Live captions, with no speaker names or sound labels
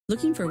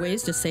Looking for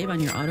ways to save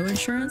on your auto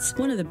insurance?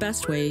 One of the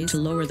best ways to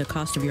lower the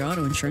cost of your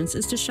auto insurance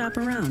is to shop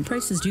around.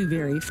 Prices do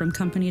vary from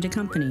company to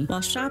company.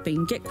 While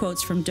shopping, get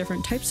quotes from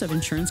different types of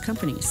insurance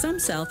companies. Some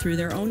sell through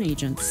their own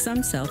agents.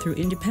 Some sell through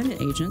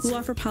independent agents who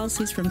offer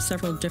policies from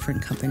several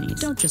different companies.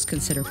 Don't just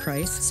consider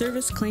price.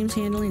 Service, claims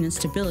handling, and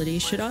stability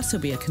should also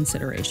be a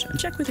consideration.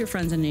 Check with your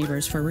friends and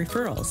neighbors for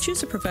referrals.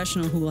 Choose a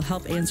professional who will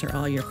help answer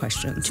all your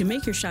questions. To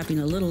make your shopping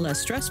a little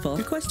less stressful,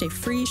 request a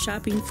free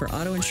Shopping for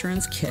Auto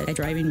Insurance kit at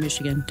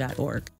drivingmichigan.org.